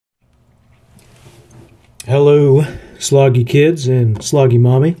Hello, Sloggy Kids and Sloggy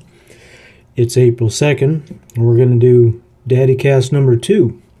Mommy. It's April 2nd, and we're going to do Daddy Cast number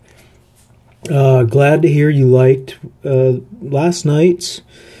 2. Glad to hear you liked last night's.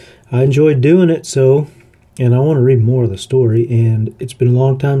 I enjoyed doing it, and I want to read more of the story, and it's been a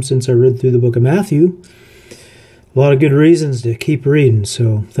long time since I read through the book of Matthew. A lot of good reasons to keep reading,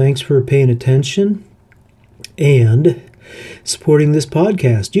 so thanks for paying attention and supporting this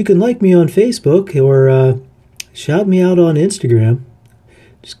podcast. You can like me on Facebook or shout me out on Instagram.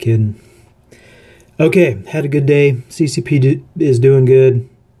 Just kidding. Okay, had a good day. CCP is doing good.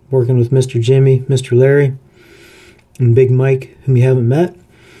 Working with Mr. Jimmy, Mr. Larry, and Big Mike, whom you haven't met.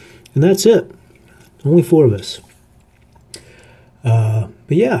 And that's it. Only 4 of us. But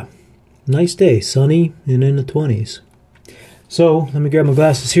yeah, nice day. Sunny and in the 20s. So, let me grab my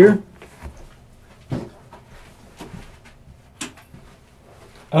glasses here.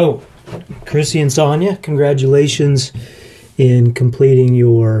 Oh, Chrissy and Sonia, congratulations in completing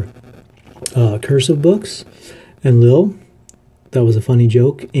your cursive books. And Lil, that was a funny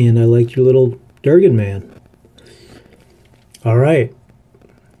joke, and I liked your little Durgan man. All right,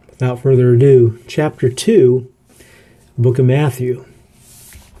 without further ado, Chapter 2, Book of Matthew.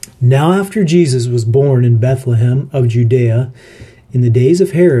 Now after Jesus was born in Bethlehem of Judea, in the days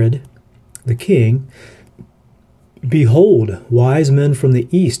of Herod the king, behold, wise men from the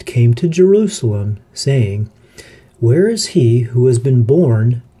east came to Jerusalem, saying, Where is he who has been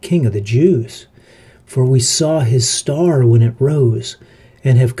born King of the Jews? For we saw his star when it rose,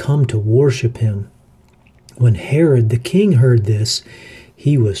 and have come to worship him. When Herod the king heard this,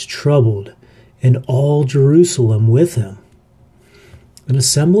 he was troubled, and all Jerusalem with him. And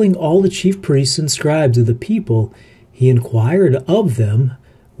assembling all the chief priests and scribes of the people, he inquired of them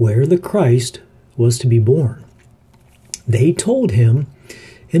where the Christ was to be born. They told him,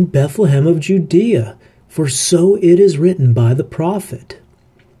 In Bethlehem of Judea, for so it is written by the prophet.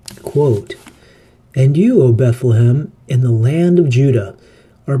 Quote, And you, O Bethlehem, in the land of Judah,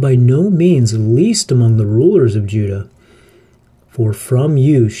 are by no means least among the rulers of Judah. For from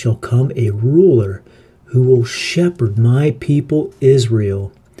you shall come a ruler who will shepherd my people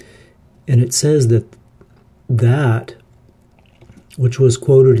Israel. And it says that which was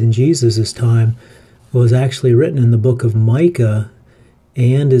quoted in Jesus' time was actually written in the book of Micah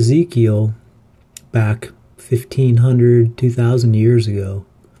and Ezekiel back 1,500, 2,000 years ago,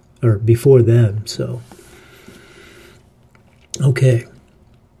 or before then, so. Okay,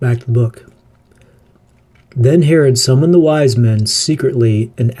 back to the book. Then Herod summoned the wise men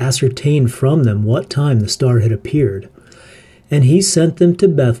secretly and ascertained from them what time the star had appeared. And he sent them to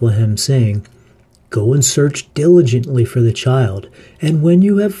Bethlehem, saying, Go and search diligently for the child, and when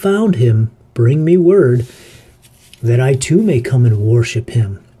you have found him, bring me word, that I too may come and worship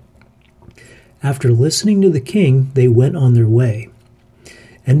him. After listening to the king, they went on their way.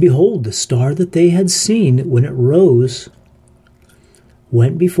 And behold, the star that they had seen when it rose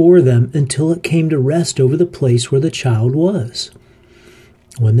went before them until it came to rest over the place where the child was.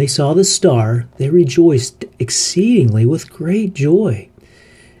 When they saw the star, they rejoiced exceedingly with great joy.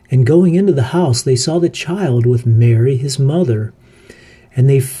 And going into the house, they saw the child with Mary his mother, and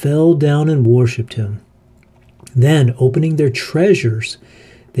they fell down and worshipped him. Then, opening their treasures,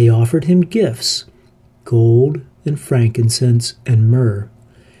 they offered him gifts, gold and frankincense and myrrh.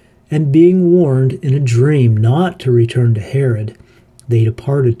 And being warned in a dream not to return to Herod, they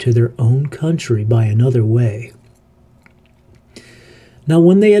departed to their own country by another way. Now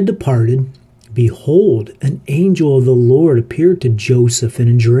when they had departed, behold, an angel of the Lord appeared to Joseph in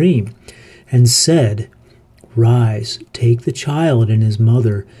a dream, and said, Rise, take the child and his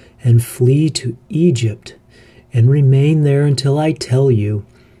mother, and flee to Egypt, and remain there until I tell you,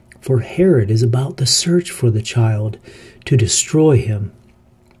 for Herod is about to search for the child, to destroy him.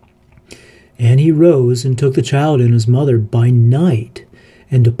 And he rose and took the child and his mother by night,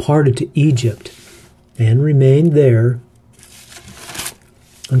 and departed to Egypt, and remained there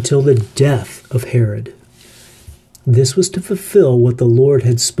until the death of Herod. This was to fulfill what the Lord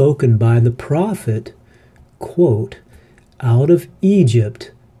had spoken by the prophet, quote, Out of Egypt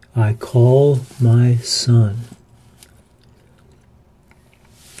I call my son.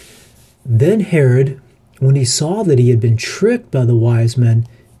 Then Herod, when he saw that he had been tricked by the wise men,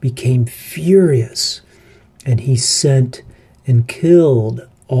 became furious, and he sent and killed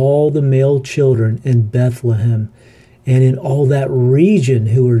all the male children in Bethlehem and in all that region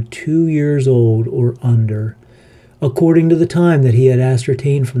who were 2 years old or under, according to the time that he had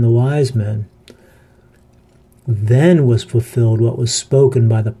ascertained from the wise men. Then was fulfilled what was spoken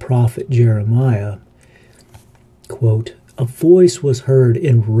by the prophet Jeremiah. Quote, A voice was heard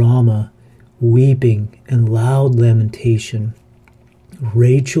in Ramah, weeping and loud lamentation.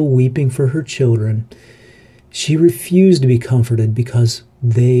 Rachel weeping for her children. She refused to be comforted because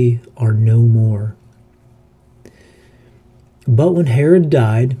they are no more. But when Herod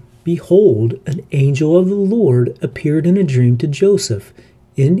died, behold, an angel of the Lord appeared in a dream to Joseph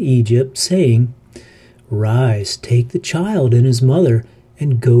in Egypt, saying, Rise, take the child and his mother,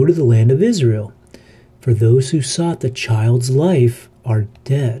 and go to the land of Israel, for those who sought the child's life are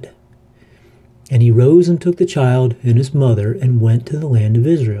dead. And he rose and took the child and his mother and went to the land of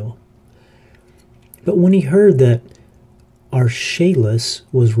Israel. But when he heard that Archelaus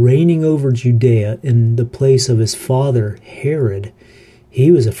was reigning over Judea in the place of his father Herod,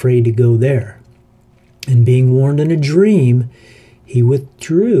 he was afraid to go there. And being warned in a dream, he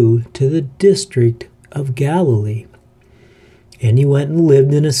withdrew to the district of Galilee. And he went and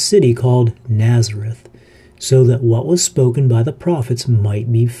lived in a city called Nazareth, so that what was spoken by the prophets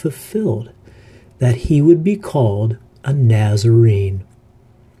might be fulfilled, that he would be called a Nazarene.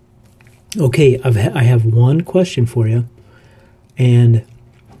 Okay, I have one question for you, and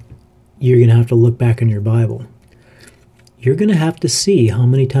you're going to have to look back in your Bible. You're going to have to see how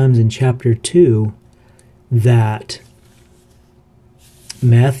many times in chapter 2 that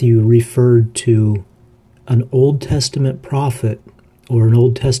Matthew referred to an Old Testament prophet or an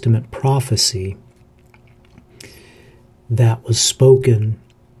Old Testament prophecy that was spoken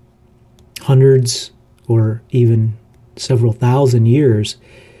hundreds or even several thousand years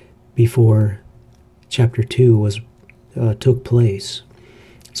before chapter 2 took place.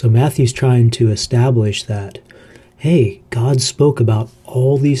 So Matthew's trying to establish that, hey, God spoke about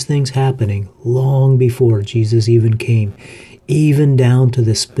all these things happening long before Jesus even came, even down to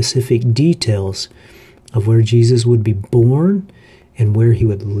the specific details of where Jesus would be born and where he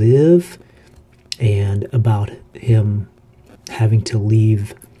would live, and about him having to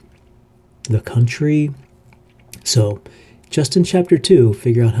leave the country. So just in chapter 2,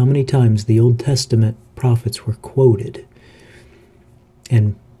 figure out how many times the Old Testament prophets were quoted.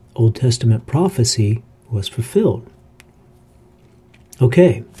 And Old Testament prophecy was fulfilled.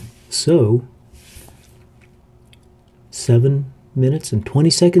 Okay, so 7 minutes and 20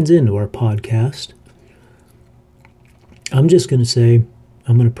 seconds into our podcast, I'm just going to say,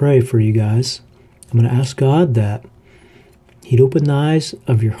 I'm going to pray for you guys. I'm going to ask God that he'd open the eyes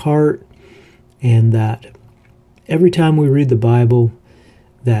of your heart, and that every time we read the Bible,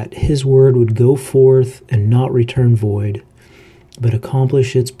 that his word would go forth and not return void, but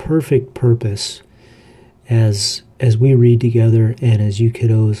accomplish its perfect purpose as we read together and as you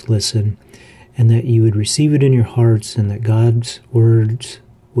kiddos listen, and that you would receive it in your hearts, and that God's words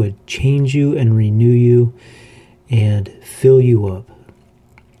would change you and renew you and fill you up.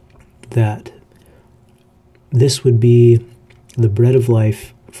 That this would be the bread of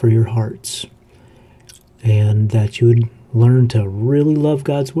life for your hearts, and that you would learn to really love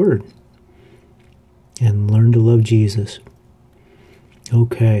God's word and learn to love Jesus.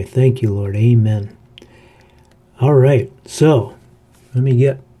 Okay, thank you, Lord. Amen. All right, so let me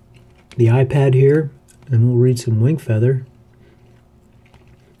get the iPad here, and we'll read some Wingfeather.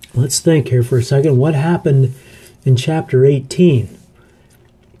 Let's think here for a second. What happened in chapter 18?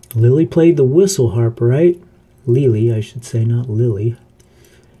 Lily played the whistle harp, right? Lily, I should say, not Lily.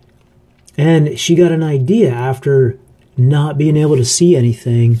 And she got an idea after not being able to see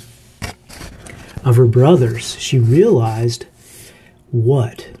anything of her brothers. She realized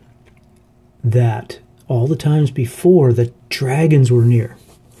that all the times before, the dragons were near.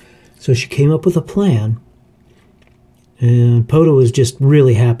 So she came up with a plan, and Poto was just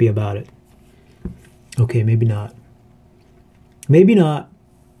really happy about it. Okay, maybe not. Maybe not,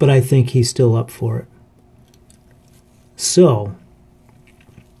 but I think he's still up for it. So,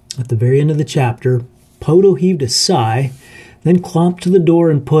 at the very end of the chapter, Poto heaved a sigh, then clomped to the door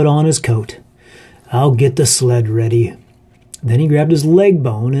and put on his coat. I'll get the sled ready. Then he grabbed his leg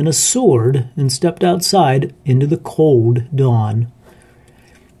bone and a sword and stepped outside into the cold dawn.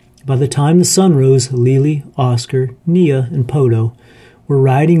 By the time the sun rose, Lily, Oscar, Nia, and Poto were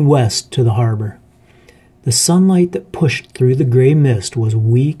riding west to the harbor. The sunlight that pushed through the gray mist was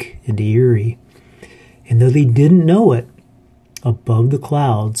weak and eerie, and though they didn't know it, above the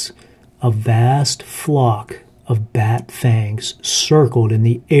clouds, a vast flock of bat fangs circled in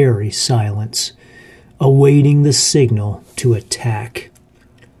the airy silence, awaiting the signal to attack.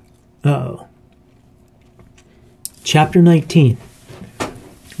 Chapter 19.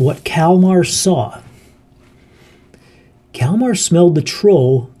 What Kalmar saw. Kalmar smelled the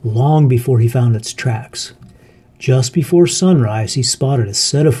troll long before he found its tracks. Just before sunrise, he spotted a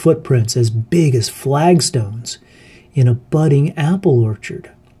set of footprints as big as flagstones in a budding apple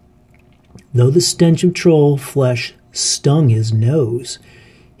orchard. Though the stench of troll flesh stung his nose,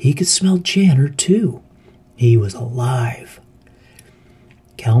 he could smell Janner too. He was alive.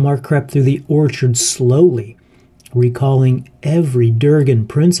 Kalmar crept through the orchard slowly, recalling every Durgan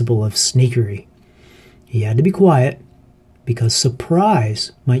principle of sneakery. He had to be quiet, because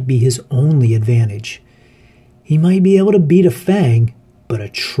surprise might be his only advantage. He might be able to beat a fang, but a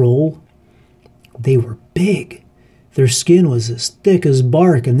troll? They were big. Their skin was as thick as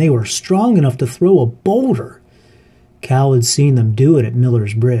bark, and they were strong enough to throw a boulder. Cal had seen them do it at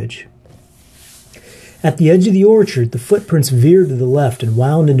Miller's Bridge. At the edge of the orchard, the footprints veered to the left and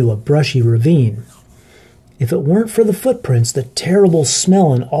wound into a brushy ravine. If it weren't for the footprints, the terrible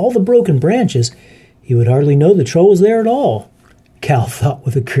smell, and all the broken branches, he would hardly know the troll was there at all, Cal thought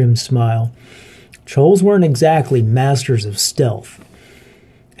with a grim smile. Trolls weren't exactly masters of stealth.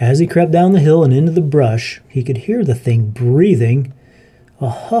 As he crept down the hill and into the brush, he could hear the thing breathing, a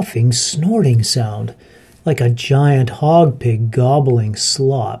huffing, snorting sound, like a giant hog pig gobbling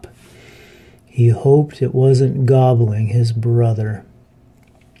slop. He hoped it wasn't gobbling his brother.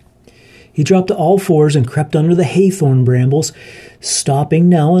 He dropped to all fours and crept under the haythorn brambles, stopping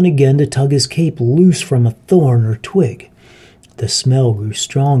now and again to tug his cape loose from a thorn or twig. The smell grew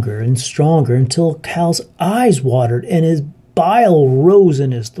stronger and stronger until Cal's eyes watered and his bile rose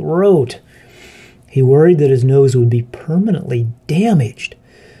in his throat. He worried that his nose would be permanently damaged,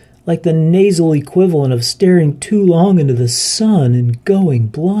 like the nasal equivalent of staring too long into the sun and going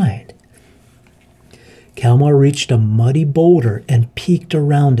blind. Kalmar reached a muddy boulder and peeked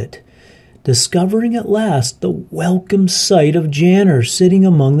around it, discovering at last the welcome sight of Janner sitting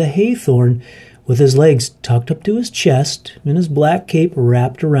among the haythorn, with his legs tucked up to his chest and his black cape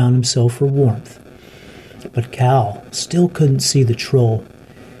wrapped around himself for warmth. But Cal still couldn't see the troll.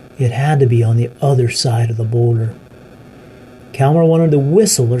 It had to be on the other side of the boulder. Kalmar wanted to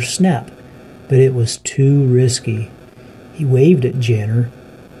whistle or snap, but it was too risky. He waved at Janner,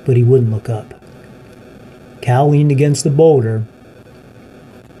 but he wouldn't look up. Cal leaned against the boulder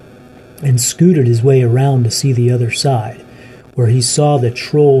and scooted his way around to see the other side, where he saw the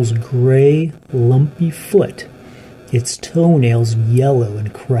troll's gray, lumpy foot, its toenails yellow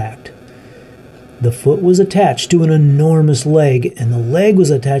and cracked. The foot was attached to an enormous leg, and the leg was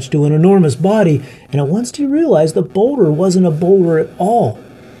attached to an enormous body, and at once he realized the boulder wasn't a boulder at all.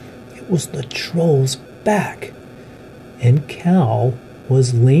 It was the troll's back, and Cal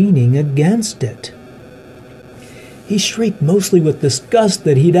was leaning against it. He shrieked mostly with disgust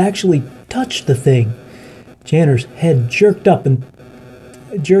that he'd actually touched the thing. Janner's head jerked up, and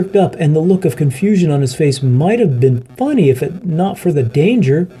the look of confusion on his face might have been funny if it not for the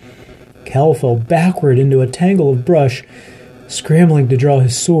danger. Cal fell backward into a tangle of brush, scrambling to draw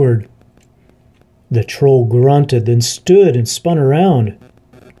his sword. The troll grunted, then stood and spun around.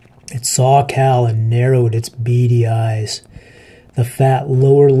 It saw Cal and narrowed its beady eyes. The fat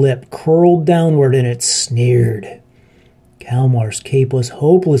lower lip curled downward and it sneered. Kalmar's cape was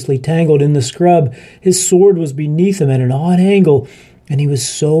hopelessly tangled in the scrub. His sword was beneath him at an odd angle, and he was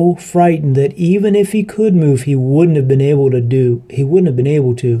so frightened that even if he could move, he wouldn't have been able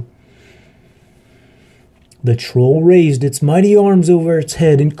to. The troll raised its mighty arms over its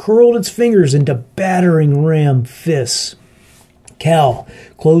head and curled its fingers into battering ram fists. Cal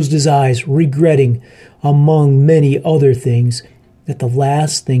closed his eyes, regretting, among many other things, that the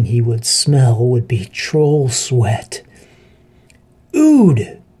last thing he would smell would be troll sweat.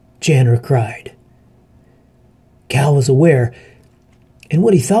 "Ood!" Janner cried. Cal was aware, in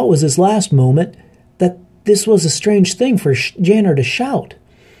what he thought was his last moment, that this was a strange thing for Janner to shout.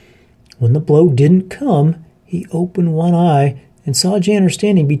 When the blow didn't come, he opened one eye and saw Janner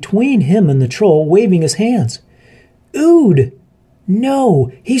standing between him and the troll, waving his hands. "Ood! No,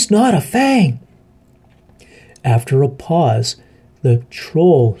 he's not a fang!" After a pause, the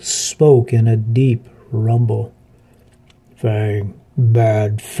troll spoke in a deep rumble. "Fang,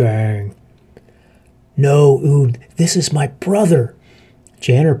 bad fang." "No, Ood, this is my brother."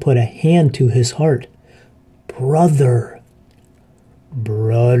 Janner put a hand to his heart. "Brother."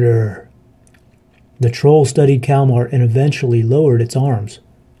 "Brother." The troll studied Kalmar and eventually lowered its arms.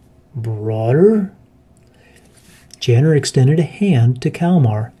 "Brother?" Janner extended a hand to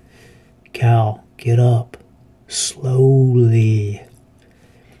Kalmar. "Cal, get up. Slowly."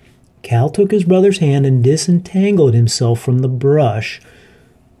 Cal took his brother's hand and disentangled himself from the brush,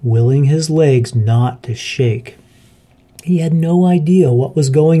 willing his legs not to shake. He had no idea what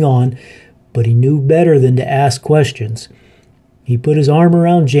was going on, but he knew better than to ask questions. He put his arm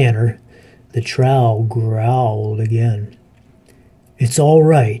around Janner. The troll growled again. "It's all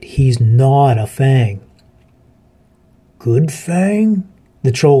right. He's not a fang." "Good fang?"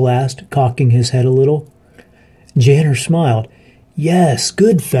 the troll asked, cocking his head a little. Janner smiled. Yes,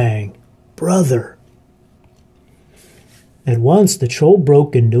 Good Fang, brother. At once the troll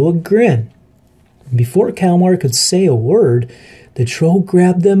broke into a grin. Before Kalmar could say a word, the troll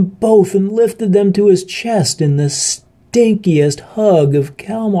grabbed them both and lifted them to his chest in the stinkiest hug of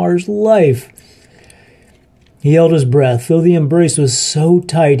Kalmar's life. He held his breath, though the embrace was so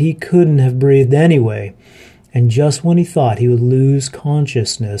tight he couldn't have breathed anyway. And just when he thought he would lose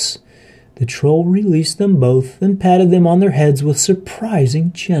consciousness, the troll released them both and patted them on their heads with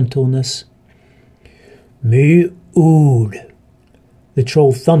surprising gentleness. Me Ood. The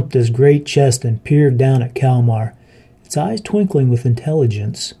troll thumped his great chest and peered down at Kalmar, its eyes twinkling with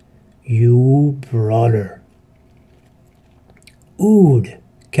intelligence. You brother. Ood,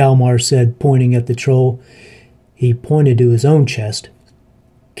 Kalmar said, pointing at the troll. He pointed to his own chest.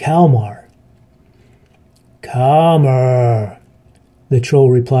 Kalmar. Kalmar, the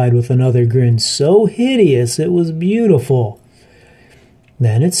troll replied with another grin so hideous it was beautiful.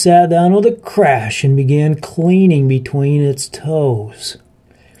 Then it sat down with a crash and began cleaning between its toes.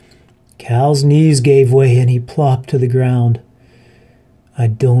 Cal's knees gave way and he plopped to the ground. I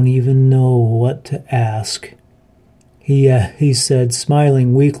don't even know what to ask, he said,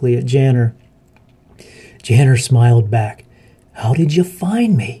 smiling weakly at Janner. Janner smiled back. How did you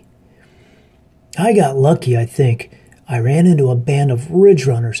find me? I got lucky, I think. I ran into a band of ridge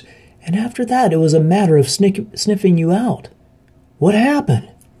runners, and after that it was a matter of sniffing you out. What happened?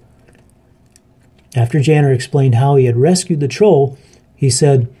 After Janner explained how he had rescued the troll, he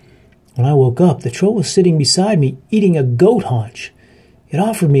said, When I woke up, the troll was sitting beside me eating a goat haunch. It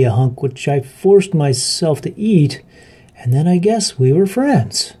offered me a hunk, which I forced myself to eat, and then I guess we were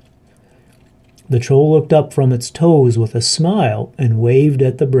friends. The troll looked up from its toes with a smile and waved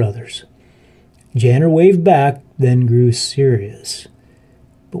at the brothers. Janner waved back, then grew serious.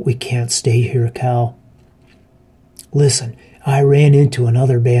 But we can't stay here, Cal. Listen, I ran into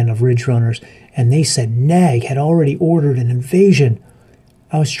another band of ridge runners, and they said Nag had already ordered an invasion.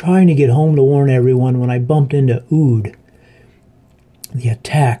 I was trying to get home to warn everyone when I bumped into Ood. The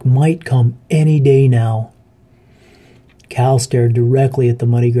attack might come any day now. Cal stared directly at the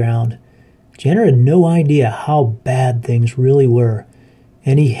muddy ground. Janner had no idea how bad things really were,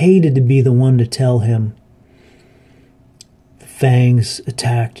 and he hated to be the one to tell him. The Fangs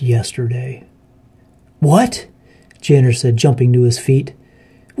attacked yesterday. What? Janner said, jumping to his feet.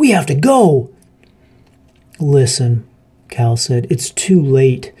 We have to go! Listen, Cal said, it's too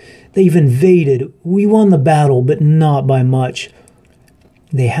late. They've invaded. We won the battle, but not by much.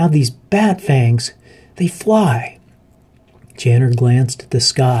 They have these bat fangs. They fly. Janner glanced at the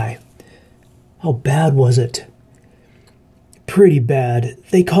sky. How bad was it? Pretty bad.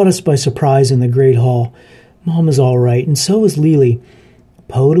 They caught us by surprise in the Great Hall. Mom is all right, and so is Lily.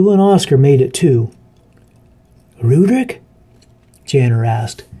 Poto and Oscar made it too. Rudrick? Janner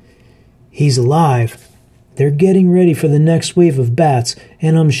asked. He's alive. They're getting ready for the next wave of bats,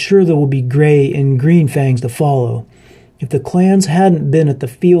 and I'm sure there will be gray and green fangs to follow. If the clans hadn't been at the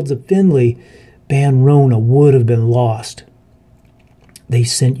fields of Finley, Ban Rona would have been lost. They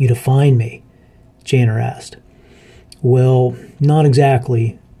sent you to find me? Janner asked. Well, not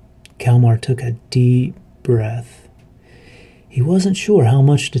exactly. Kalmar took a deep breath. He wasn't sure how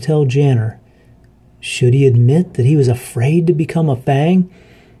much to tell Janner. Should he admit that he was afraid to become a Fang?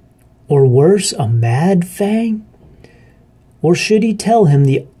 Or worse, a mad Fang? Or should he tell him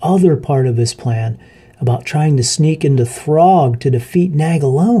the other part of his plan about trying to sneak into Throg to defeat Nag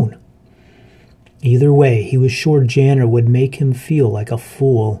alone? Either way, he was sure Janner would make him feel like a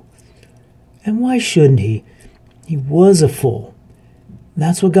fool. And why shouldn't he? He was a fool.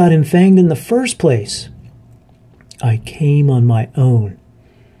 That's what got him fanged in the first place. I came on my own.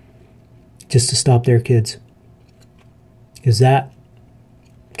 Just to stop there, kids. Is that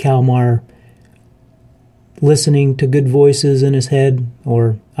Kalmar listening to good voices in his head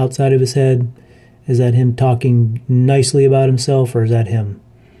or outside of his head? Is that him talking nicely about himself, or is that him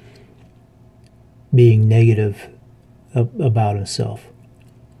being negative about himself?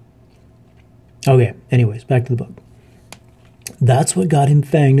 Okay, anyways, back to the book. That's what got him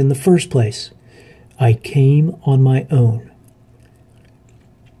fanged in the first place. I came on my own.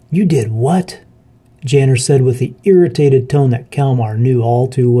 You did what? Janner said with the irritated tone that Kalmar knew all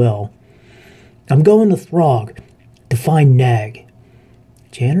too well. I'm going to Throg to find Nag.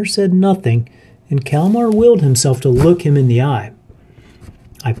 Janner said nothing, and Kalmar willed himself to look him in the eye.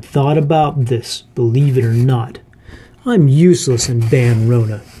 I've thought about this, believe it or not. I'm useless in Ban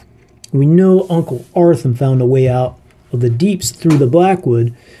Rona. We know Uncle Arthur found a way out of the deeps through the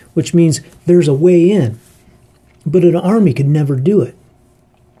Blackwood, which means there's a way in. But an army could never do it.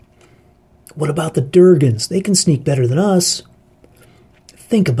 What about the Durgans? They can sneak better than us.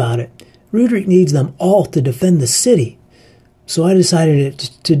 Think about it. Rudrick needs them all to defend the city. So I decided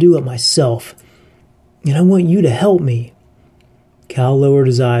to do it myself. And I want you to help me. Cal lowered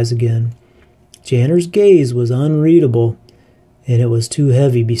his eyes again. Janner's gaze was unreadable, and it was too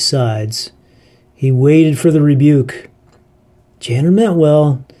heavy besides. He waited for the rebuke. Janner meant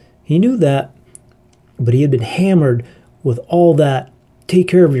well. He knew that. But he had been hammered with all that take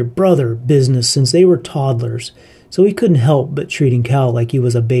care of your brother business since they were toddlers, so he couldn't help but treating Cal like he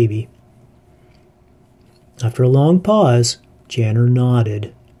was a baby. After a long pause, Janner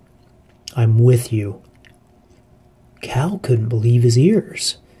nodded. I'm with you. Cal couldn't believe his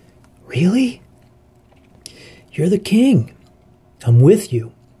ears. Really? You're the king. I'm with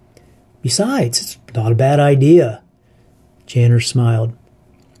you. Besides, it's not a bad idea. Janner smiled.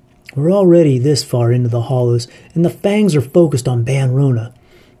 We're already this far into the hollows, and the Fangs are focused on Banrona.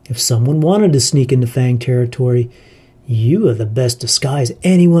 If someone wanted to sneak into Fang territory, you are the best disguise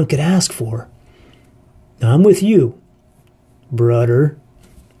anyone could ask for. I'm with you, brother.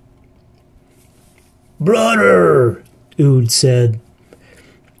 Brother, Ood said.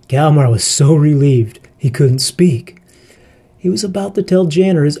 Kalmar was so relieved he couldn't speak. He was about to tell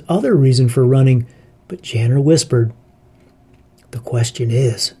Janner his other reason for running, but Janner whispered, The question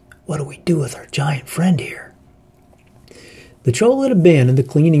is, what do we do with our giant friend here? The troll had abandoned the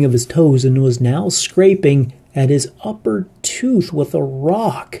cleaning of his toes and was now scraping at his upper tooth with a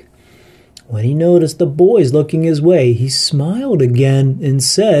rock. When he noticed the boys looking his way, he smiled again and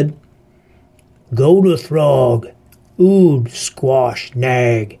said, Go to Throg. Ood squash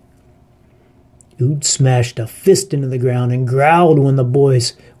nag. Ood smashed a fist into the ground and growled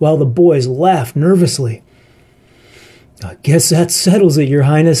while the boys laughed nervously. I guess that settles it, Your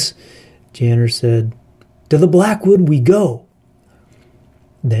Highness, Janner said. To the Blackwood we go.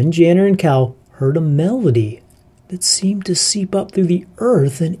 Then Janner and Cal heard a melody that seemed to seep up through the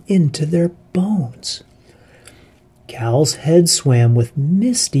earth and into their bones. Cal's head swam with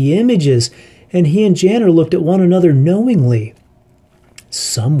misty images, and he and Janner looked at one another knowingly.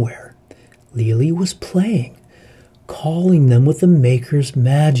 Somewhere, Lily was playing, calling them with the Maker's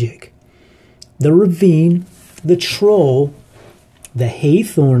magic. The ravine, the troll, the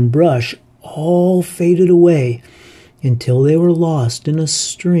haythorn brush all faded away until they were lost in a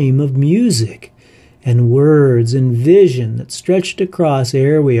stream of music and words and vision that stretched across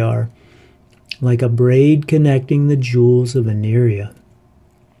Erwiar like a braid connecting the jewels of Aneria.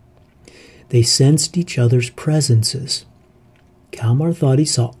 They sensed each other's presences. Kalmar thought he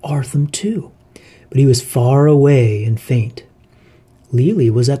saw Artham too, but he was far away and faint. Lily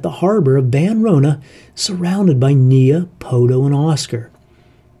was at the harbor of Banrona, surrounded by Nia, Podo, and Oscar.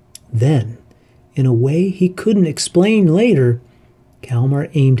 Then, in a way he couldn't explain later, Kalmar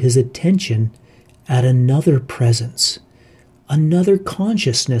aimed his attention at another presence, another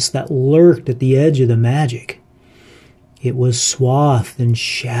consciousness that lurked at the edge of the magic. It was swathed in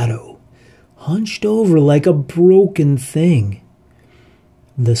shadow, hunched over like a broken thing.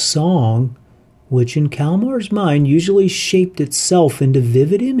 The song, which in Kalmar's mind usually shaped itself into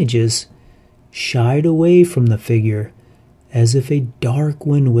vivid images, shied away from the figure as if a dark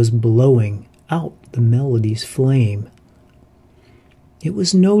wind was blowing out the melody's flame. It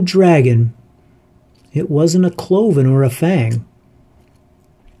was no dragon. It wasn't a cloven or a fang.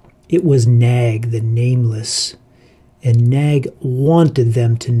 It was Nag the Nameless, and Nag wanted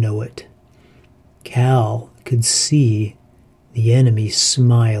them to know it. Cal could see the enemy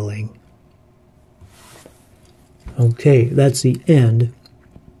smiling. Okay, that's the end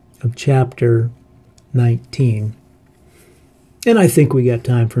of chapter 19. And I think we got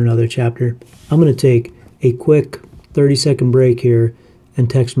time for another chapter. I'm going to take a quick 30-second break here and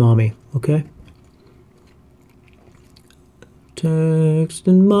text Mommy, okay?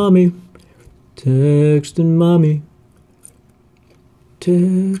 Texting Mommy, texting Mommy,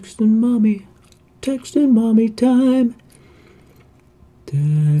 texting Mommy, texting Mommy time,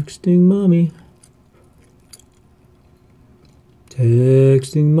 texting Mommy,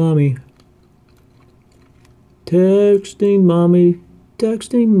 texting Mommy, texting Mommy,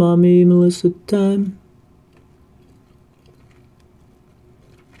 texting Mommy, Melissa time.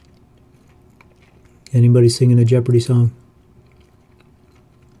 Anybody singing a Jeopardy song?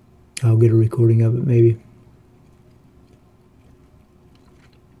 I'll get a recording of it, maybe.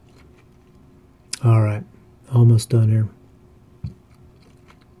 All right, almost done here.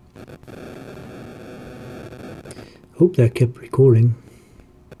 Hope that kept recording.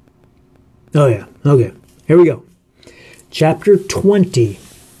 Oh yeah, okay, here we go. Chapter 20.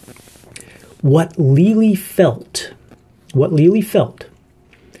 What Lily felt. What Lily felt.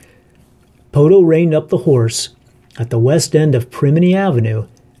 Poto reined up the horse at the west end of Primini Avenue,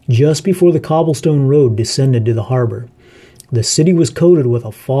 just before the cobblestone road descended to the harbor. The city was coated with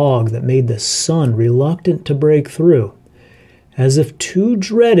a fog that made the sun reluctant to break through, as if it too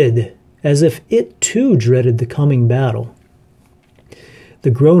dreaded the coming battle.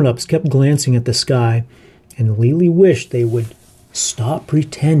 The grown-ups kept glancing at the sky, and Lily wished they would stop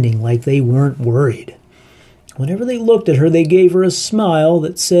pretending like they weren't worried. Whenever they looked at her, they gave her a smile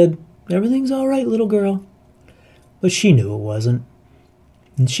that said, "Everything's all right, little girl." But she knew it wasn't,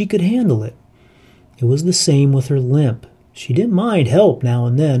 and she could handle it. It was the same with her limp. She didn't mind help now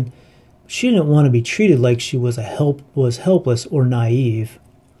and then. She didn't want to be treated like she was helpless or naive.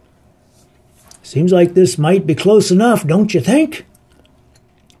 "Seems like this might be close enough, don't you think?"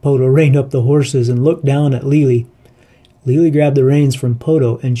 Poto reined up the horses and looked down at Lily. Lily grabbed the reins from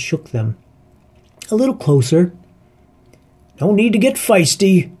Poto and shook them. "A little closer." "No need to get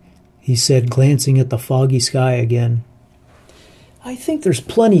feisty," he said, glancing at the foggy sky again. "I think there's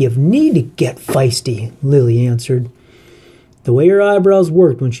plenty of need to get feisty," Lily answered. The way her eyebrows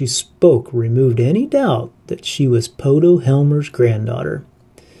worked when she spoke removed any doubt that she was Poto Helmer's granddaughter.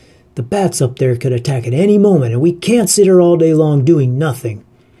 "The bats up there could attack at any moment, and we can't sit here all day long doing nothing."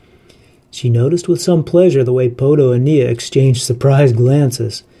 She noticed with some pleasure the way Poto and Nia exchanged surprised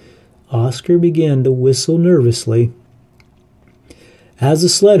glances. Oscar began to whistle nervously. As the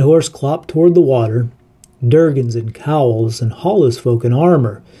sled horse clopped toward the water, Durgans in cowls and Hollis folk in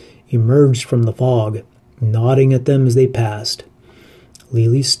armor emerged from the fog, nodding at them as they passed.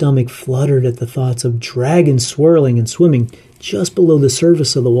 Lily's stomach fluttered at the thoughts of dragons swirling and swimming just below the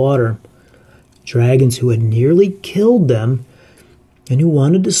surface of the water. Dragons who had nearly killed them and who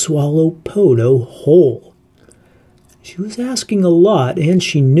wanted to swallow Poto whole. She was asking a lot, and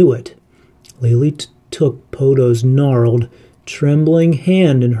she knew it. Lily took Poto's gnarled, trembling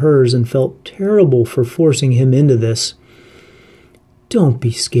hand in hers and felt terrible for forcing him into this. "Don't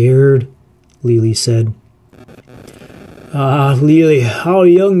be scared," Lily said. "Ah, Lily, how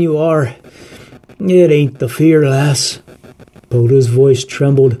young you are. It ain't the fear, lass." Poto's voice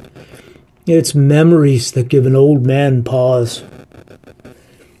trembled. "It's memories that give an old man pause."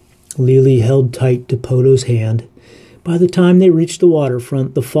 Lily held tight to Poto's hand. By the time they reached the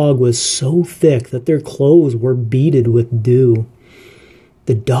waterfront, the fog was so thick that their clothes were beaded with dew.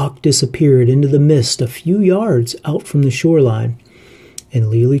 The dock disappeared into the mist a few yards out from the shoreline, and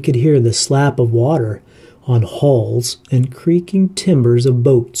Lily could hear the slap of water on hulls and creaking timbers of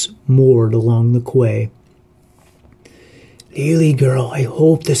boats moored along the quay. "Lily, girl, I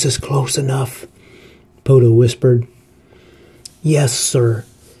hope this is close enough," Poto whispered. "Yes, sir."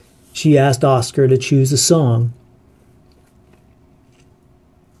 She asked Oscar to choose a song.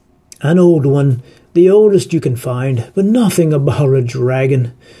 "An old one, the oldest you can find, but nothing about a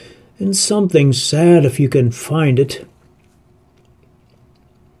dragon, and something sad if you can find it."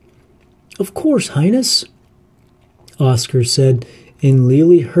 "Of course, Highness," Oscar said, and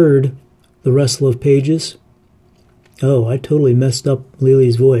Lily heard the rustle of pages. Oh, I totally messed up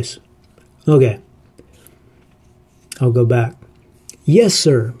Lily's voice. Okay. I'll go back. "Yes,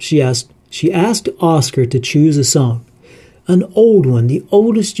 sir," she asked Oscar to choose a song. "An old one, the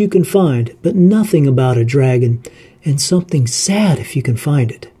oldest you can find, but nothing about a dragon, and something sad if you can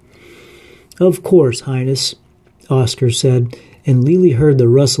find it." "Of course, Highness," Oscar said, and Lily heard the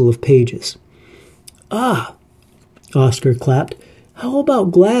rustle of pages. "Ah," Oscar clapped, "how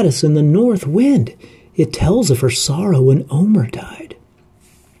about Gladys in the North Wind? It tells of her sorrow when Omer died."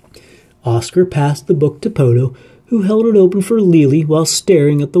 Oscar passed the book to Poto, who held it open for Lily while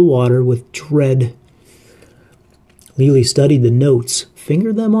staring at the water with dread. Lily studied the notes,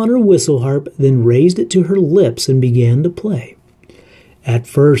 fingered them on her whistle harp, then raised it to her lips and began to play. At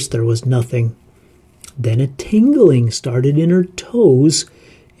first there was nothing. Then a tingling started in her toes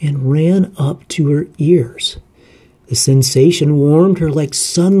and ran up to her ears. The sensation warmed her like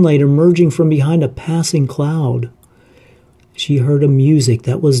sunlight emerging from behind a passing cloud. She heard a music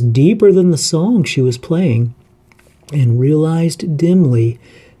that was deeper than the song she was playing, and realized dimly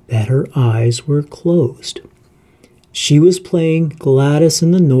that her eyes were closed. She was playing Gladys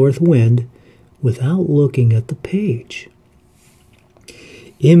in the North Wind without looking at the page.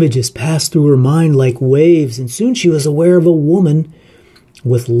 Images passed through her mind like waves, and soon she was aware of a woman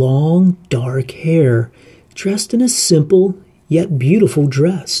with long, dark hair, dressed in a simple yet beautiful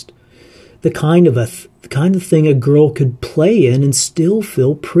dress. The kind of thing a girl could play in and still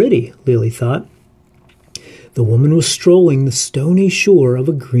feel pretty, Lily thought. The woman was strolling the stony shore of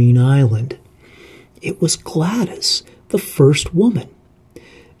a green island. It was Gladys, the first woman.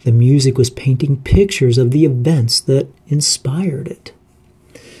 The music was painting pictures of the events that inspired it.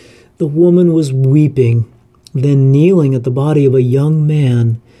 The woman was weeping, then kneeling at the body of a young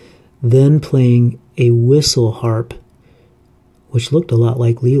man, then playing a whistle harp, which looked a lot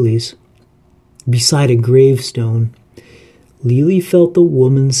like Lily's, beside a gravestone. Lily felt the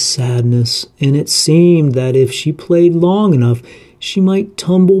woman's sadness, and it seemed that if she played long enough, she might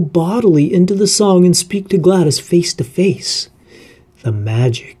tumble bodily into the song and speak to Gladys face to face. The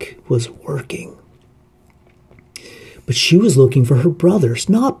magic was working. But she was looking for her brothers,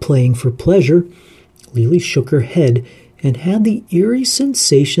 not playing for pleasure. Lily shook her head and had the eerie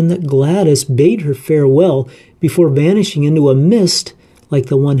sensation that Gladys bade her farewell before vanishing into a mist like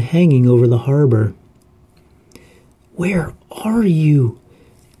the one hanging over the harbor. "Where are you?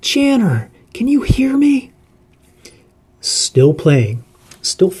 Janner, can you hear me?" Still playing,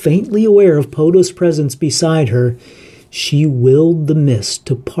 still faintly aware of Poto's presence beside her, she willed the mist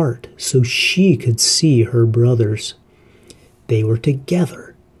to part so she could see her brothers. They were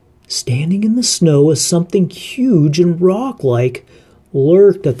together, standing in the snow as something huge and rock-like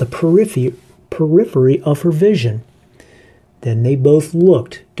lurked at the periphery of her vision. Then they both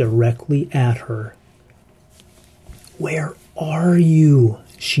looked directly at her. "Where are you?"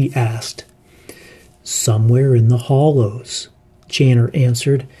 she asked. "Somewhere in the hollows," Janner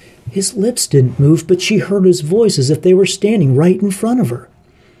answered. His lips didn't move, but she heard his voice as if they were standing right in front of her.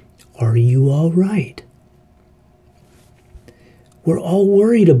 "Are you all right?" "We're all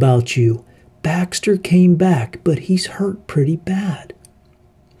worried about you. Baxter came back, but he's hurt pretty bad."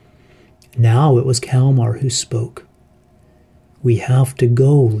 Now it was Kalmar who spoke. "We have to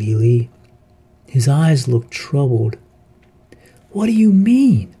go, Lily." His eyes looked troubled. "What do you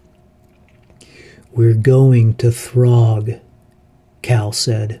mean?" "We're going to Throg," Cal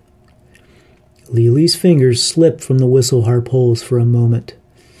said. Lily's fingers slipped from the whistle harp holes for a moment.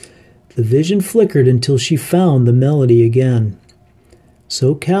 The vision flickered until she found the melody again.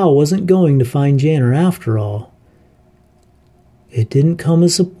 So Cal wasn't going to find Janner after all. It didn't come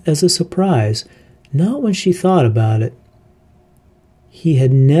as a surprise, not when she thought about it. He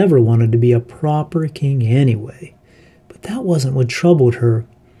had never wanted to be a proper king anyway, but that wasn't what troubled her.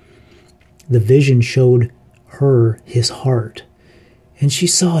 The vision showed her his heart, and she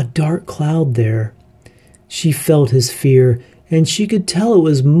saw a dark cloud there. She felt his fear, and she could tell it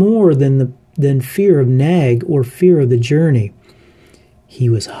was more than fear of Nag or fear of the journey. He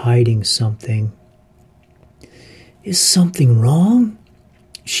was hiding something. "Is something wrong?"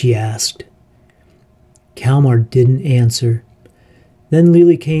 she asked. Kalmar didn't answer. Then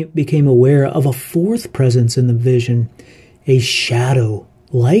Lily became aware of a fourth presence in the vision, a shadow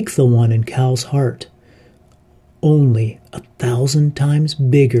like the one in Cal's heart, only 1,000 times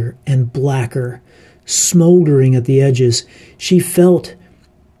bigger and blacker, smoldering at the edges. She felt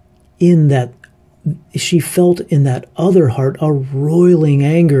in that other heart a roiling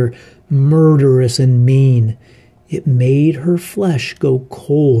anger, murderous and mean. It made her flesh go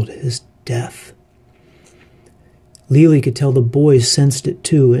cold as death. Lily could tell the boys sensed it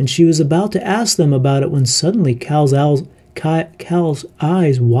too, and she was about to ask them about it when suddenly Cal's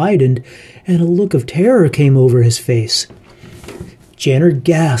eyes widened and a look of terror came over his face. Janner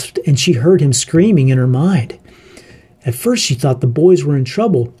gasped, and she heard him screaming in her mind. At first she thought the boys were in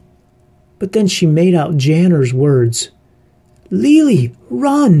trouble, but then she made out Janner's words. "Lily,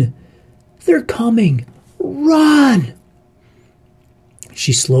 run! They're coming! Run!"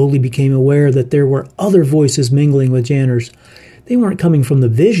 She slowly became aware that there were other voices mingling with Janner's. They weren't coming from the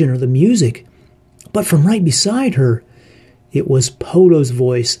vision or the music, but from right beside her. It was Poto's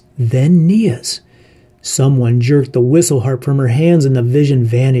voice, then Nia's. Someone jerked the whistle harp from her hands and the vision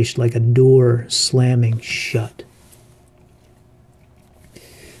vanished like a door slamming shut.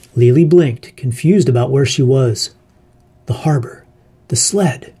 Lily blinked, confused about where she was. The harbor, the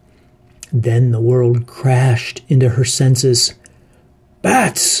sled. Then the world crashed into her senses.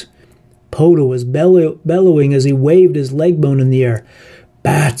 "Bats!" Poto was bellowing as he waved his leg bone in the air.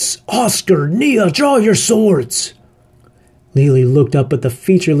 "Bats! Oscar, Nia, draw your swords!" Lily looked up at the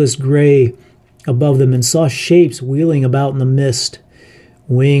featureless gray above them and saw shapes wheeling about in the mist.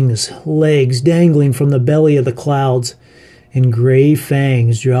 Wings, legs dangling from the belly of the clouds, and gray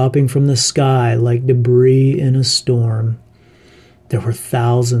fangs dropping from the sky like debris in a storm. There were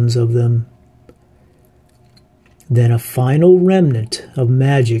thousands of them. Then a final remnant of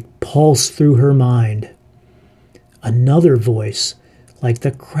magic pulsed through her mind. Another voice, like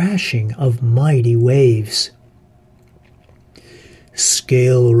the crashing of mighty waves.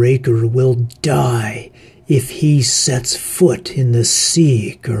 "Scale Raker will die if he sets foot in the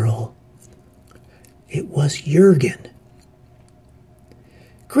sea, girl." It was Jurgen.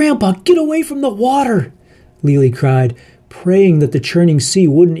 "Grandpa, get away from the water!" Lily cried, praying that the churning sea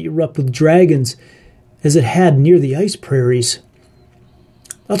wouldn't erupt with dragons as it had near the ice prairies.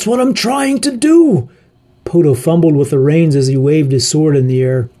 "That's what I'm trying to do!" Poto fumbled with the reins as he waved his sword in the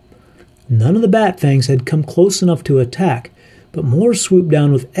air. None of the Bat Fangs had come close enough to attack, but more swooped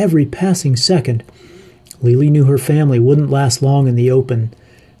down with every passing second. Lily knew her family wouldn't last long in the open.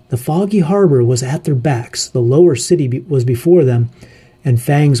 The foggy harbor was at their backs, the lower city was before them, and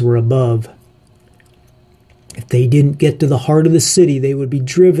Fangs were above. If they didn't get to the heart of the city, they would be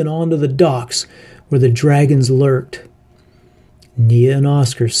driven onto the docks where the dragons lurked. Nia and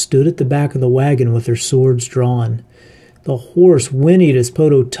Oscar stood at the back of the wagon with their swords drawn. The horse whinnied as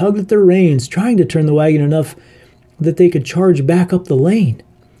Poto tugged at their reins, trying to turn the wagon enough that they could charge back up the lane.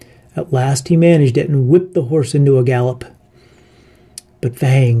 At last he managed it and whipped the horse into a gallop. But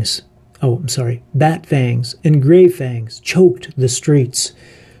Bat Fangs and Gray Fangs choked the streets.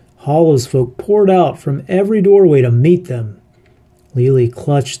 Hollow's folk poured out from every doorway to meet them. Lily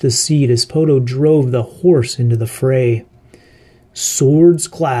clutched the seat as Poto drove the horse into the fray. Swords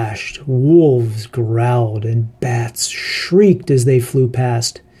clashed, wolves growled, and bats shrieked as they flew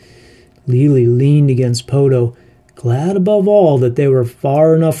past. Lily leaned against Poto, glad above all that they were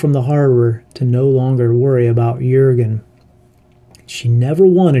far enough from the harbor to no longer worry about Jurgen. She never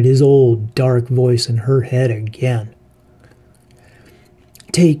wanted his old, dark voice in her head again.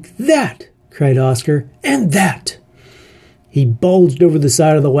 "Take that!" cried Oscar, "and that!" He bulged over the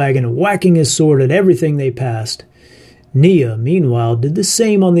side of the wagon, whacking his sword at everything they passed. Nia, meanwhile, did the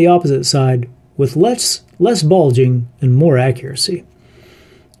same on the opposite side, with less bulging and more accuracy.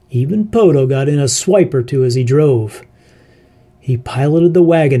 Even Poto got in a swipe or two as he drove. He piloted the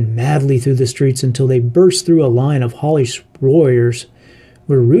wagon madly through the streets until they burst through a line of Hollish warriors,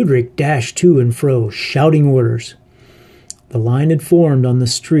 where Rudrick dashed to and fro, shouting orders. The line had formed on the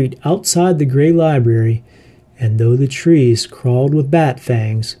street outside the Grey Library, and though the trees crawled with Bat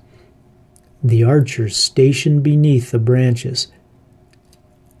Fangs, the archers stationed beneath the branches.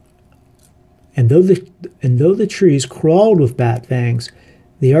 And though the trees crawled with Bat Fangs,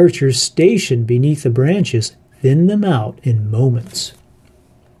 the archers stationed beneath the branches thinned them out in moments.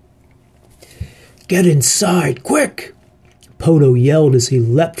 "Get inside, quick!" Poto yelled as he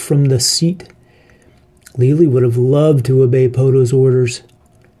leapt from the seat. Lily would have loved to obey Poto's orders.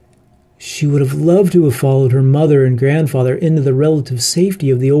 She would have loved to have followed her mother and grandfather into the relative safety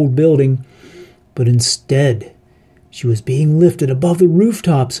of the old building, but instead she was being lifted above the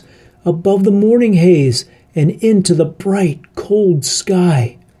rooftops, above the morning haze, and into the bright, cold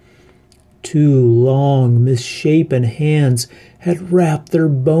sky. Two long, misshapen hands had wrapped their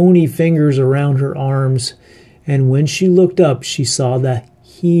bony fingers around her arms, and when she looked up, she saw the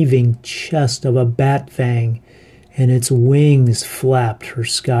heaving chest of a Bat Fang, and its wings flapped her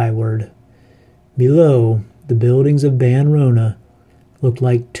skyward. Below, the buildings of Banrona looked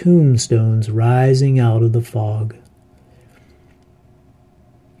like tombstones rising out of the fog.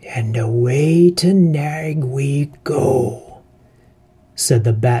 "And away to Nag we go," said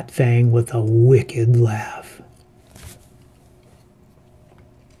the Bat Fang with a wicked laugh.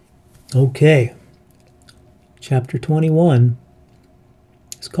 Okay, chapter 21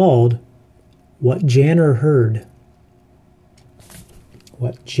 is called What Janner Heard.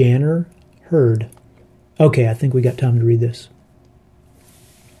 What Janner Heard. Okay, I think we got time to read this.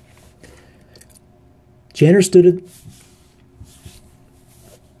 Janner stood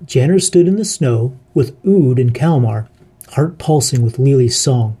in the snow with Ood and Kalmar, heart pulsing with Lily's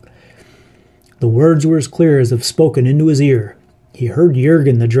song. The words were as clear as if spoken into his ear. He heard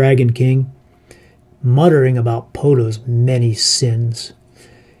Jurgen the Dragon King muttering about Poto's many sins.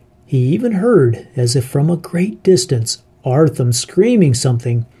 He even heard, as if from a great distance, Artham screaming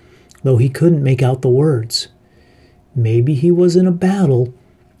something, though he couldn't make out the words. Maybe he was in a battle,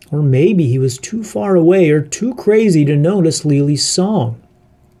 or maybe he was too far away or too crazy to notice Lily's song.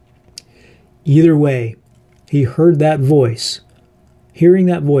 Either way, he heard that voice. Hearing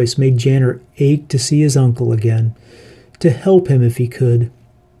that voice made Janner ache to see his uncle again, to help him if he could.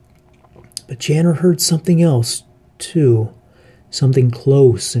 But Janner heard something else, too, something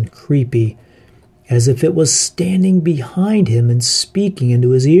close and creepy, as if it was standing behind him and speaking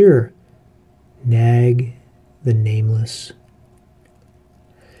into his ear. Nag the Nameless.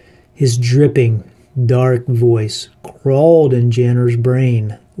 His dripping, dark voice crawled in Janner's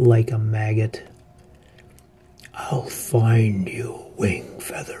brain like a maggot. "I'll find you, Wing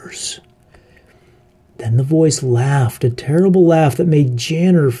Feathers." Then the voice laughed, a terrible laugh that made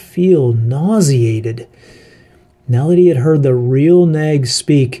Janner feel nauseated. Now that he had heard the real Nag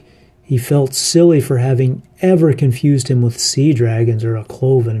speak, he felt silly for having ever confused him with sea dragons or a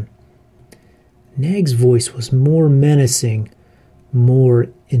cloven. Nag's voice was more menacing, more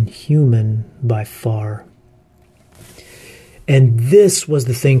inhuman by far. And this was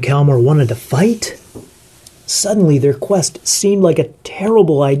the thing Kalmar wanted to fight? Suddenly their quest seemed like a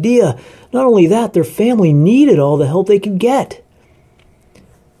terrible idea. Not only that, their family needed all the help they could get.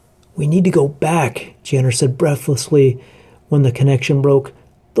 "We need to go back," Janner said breathlessly when the connection broke.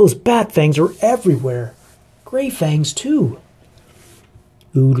 "Those bat fangs are everywhere. Gray fangs, too."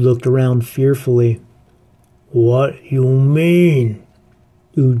 Ood looked around fearfully. "What you mean?"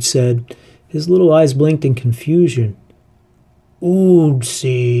 Ood said. His little eyes blinked in confusion. "Ood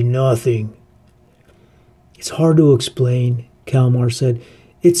see nothing." "It's hard to explain," Kalmar said.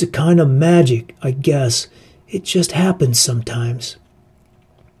 "It's a kind of magic, I guess. It just happens sometimes."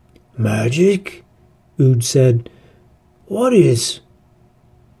 "Magic?" Ood said. "What is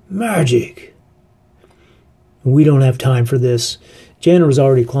magic?" "We don't have time for this." Janner was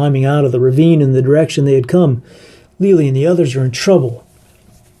already climbing out of the ravine in the direction they had come. "Lily and the others are in trouble."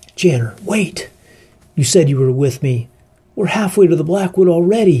 "Janner, wait! You said you were with me. We're halfway to the Blackwood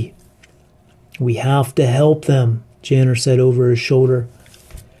already." "We have to help them," Janner said over his shoulder.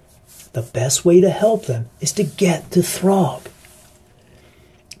 "The best way to help them is to get to Throg.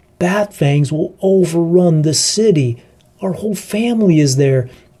 Bat fangs will overrun the city. Our whole family is there,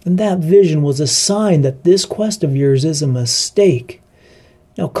 and that vision was a sign that this quest of yours is a mistake.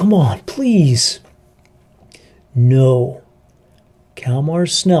 Now come on, please." "No."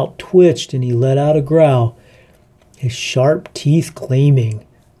 Kalmar's snout twitched and he let out a growl, his sharp teeth gleaming.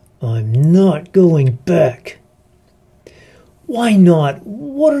 "I'm not going back." "Why not?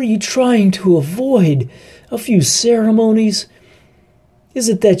 What are you trying to avoid? A few ceremonies? Is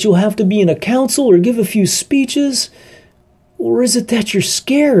it that you'll have to be in a council or give a few speeches? Or is it that you're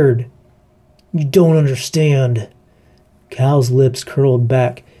scared?" "You don't understand." Cal's lips curled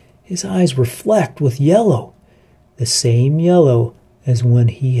back. His eyes were flecked with yellow, the same yellow as when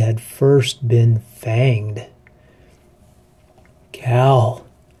he had first been fanged. "Cal,"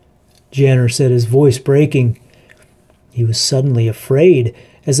 Janner said, his voice breaking. He was suddenly afraid,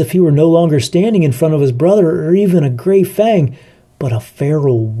 as if he were no longer standing in front of his brother or even a gray fang, but a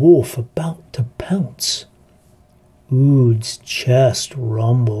feral wolf about to pounce. Ood's chest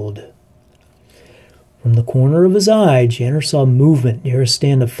rumbled. From the corner of his eye, Janner saw movement near a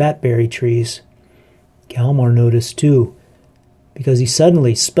stand of fatberry trees. Kalmar noticed too, because he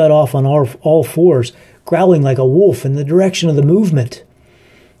suddenly sped off on all fours, growling like a wolf in the direction of the movement.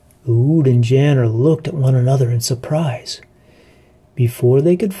 Ood and Janner looked at one another in surprise. Before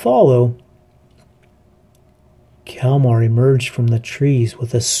they could follow, Kalmar emerged from the trees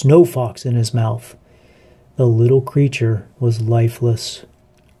with a snow fox in his mouth. The little creature was lifeless.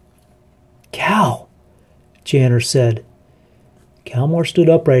 "Cal!" Janner said. Kalmar stood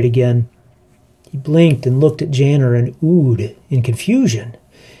upright again. He blinked and looked at Janner and Ood in confusion.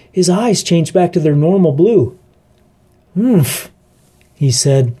 His eyes changed back to their normal blue. "Humph," he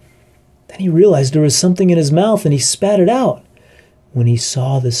said. Then he realized there was something in his mouth and he spat it out. When he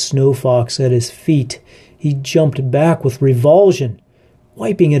saw the snow fox at his feet, he jumped back with revulsion,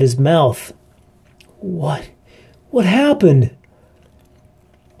 wiping at his mouth. What happened?"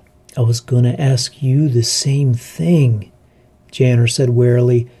 "I was going to ask you the same thing," Janner said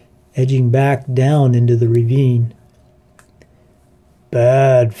warily, edging back down into the ravine.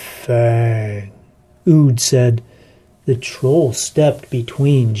 "Bad fang," Ood said. The troll stepped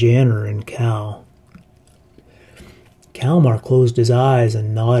between Janner and Cal. Kalmar closed his eyes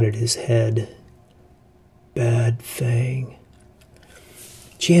and nodded his head. Bad fang.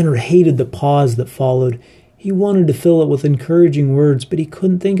 Janner hated the pause that followed. He wanted to fill it with encouraging words, but he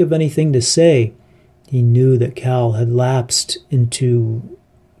couldn't think of anything to say. He knew that Cal had lapsed into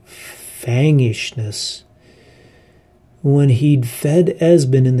fangishness. When he'd fed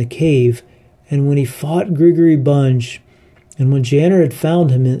Esben in the cave, and when he fought Grigory Bunge, and when Janner had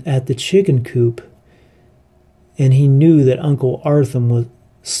found him at the chicken coop, and he knew that Uncle Arthur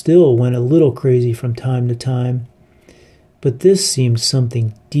still went a little crazy from time to time, but this seemed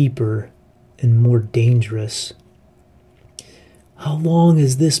something deeper and more dangerous. How long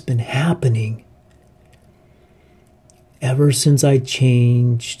has this been happening? Ever since I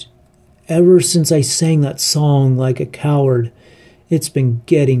changed, ever since I sang that song like a coward, it's been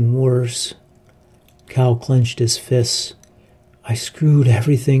getting worse. Cal clenched his fists. I screwed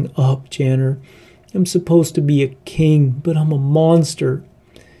everything up, Janner. I'm supposed to be a king, but I'm a monster.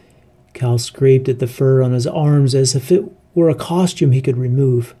 Cal scraped at the fur on his arms as if it were a costume he could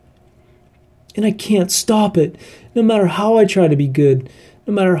remove. And I can't stop it, no matter how I try to be good,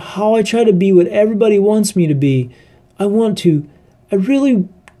 no matter how I try to be what everybody wants me to be. I want to. I really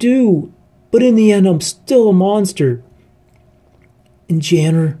do. but in the end I'm still a monster. And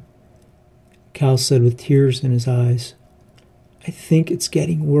Janner, Cal said with tears in his eyes, I think it's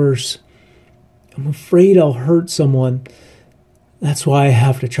getting worse. I'm afraid I'll hurt someone. That's why I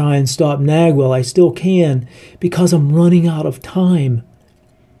have to try and stop Nag while I still can, because I'm running out of time.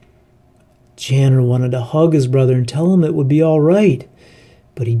 Janner wanted to hug his brother and tell him it would be all right,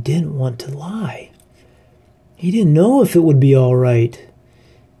 but he didn't want to lie. He didn't know if it would be all right.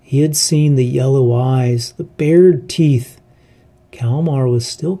 He had seen the yellow eyes, the bared teeth. Kalmar was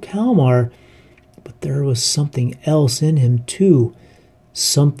still Kalmar, but there was something else in him too,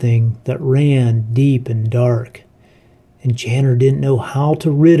 something that ran deep and dark, and Janner didn't know how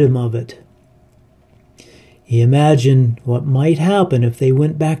to rid him of it. He imagined what might happen if they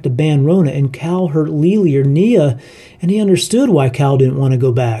went back to Banrona and Cal hurt Lily or Nia, and he understood why Cal didn't want to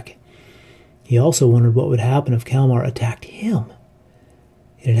go back. He also wondered what would happen if Kalmar attacked him.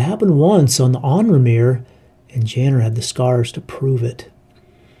 It had happened once on the Onramir, and Janner had the scars to prove it.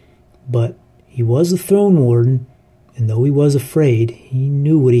 But he was the throne warden, and though he was afraid, he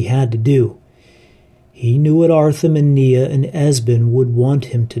knew what he had to do. He knew what Artham and Nia and Esben would want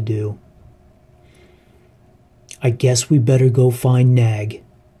him to do. I guess we better go find Nag.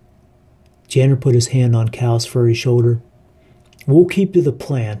 Janner put his hand on Cal's furry shoulder. We'll keep to the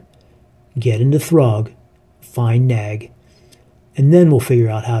plan. Get into Throg, find Nag, and then we'll figure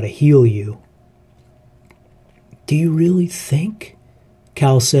out how to heal you. Do you really think?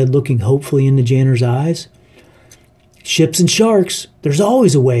 Cal said, looking hopefully into Janner's eyes. Ships and sharks, there's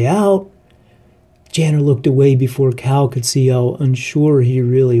always a way out. Janner looked away before Cal could see how unsure he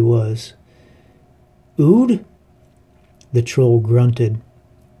really was. Ood? The troll grunted.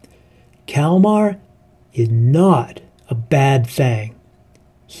 Kalmar is not a bad Fang.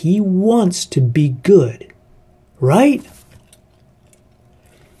 He wants to be good, right?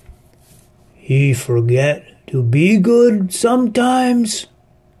 He forget to be good sometimes?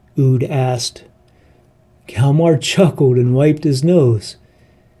 Ood asked. Kalmar chuckled and wiped his nose.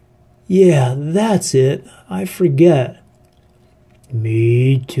 Yeah, that's it. I forget.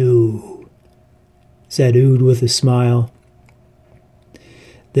 Me too, said Ood with a smile.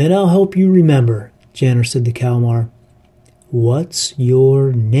 Then I'll help you remember, Janner said to Kalmar. What's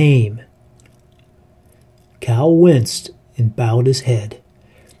your name? Cal winced and bowed his head,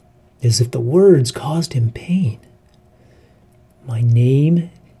 as if the words caused him pain. My name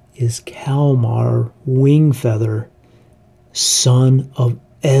is Kalmar Wingfeather, son of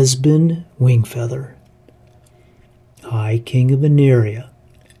Esben Wingfeather. High King of Aneria,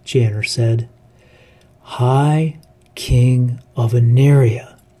 Janner said. High King of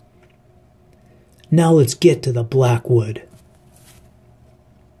Aneria. Now let's get to the Blackwood.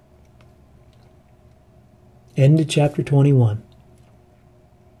 End of chapter 21.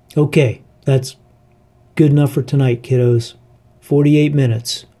 Okay, that's good enough for tonight, kiddos. 48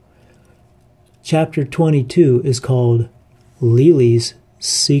 minutes. Chapter 22 is called Lily's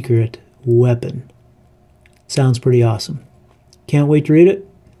Secret Weapon. Sounds pretty awesome. Can't wait to read it.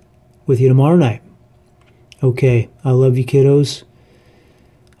 With you tomorrow night. Okay, I love you, kiddos.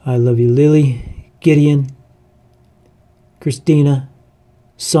 I love you, Lily, Gideon, Christina,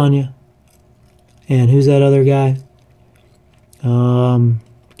 Sonia, and who's that other guy?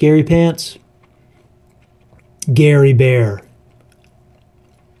 Gary Pants? Gary Bear.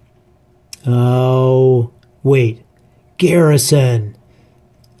 Oh, wait. Garrison.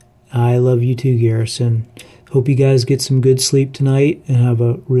 I love you too, Garrison. Hope you guys get some good sleep tonight and have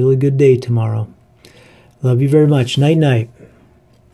a really good day tomorrow. Love you very much. Night, night.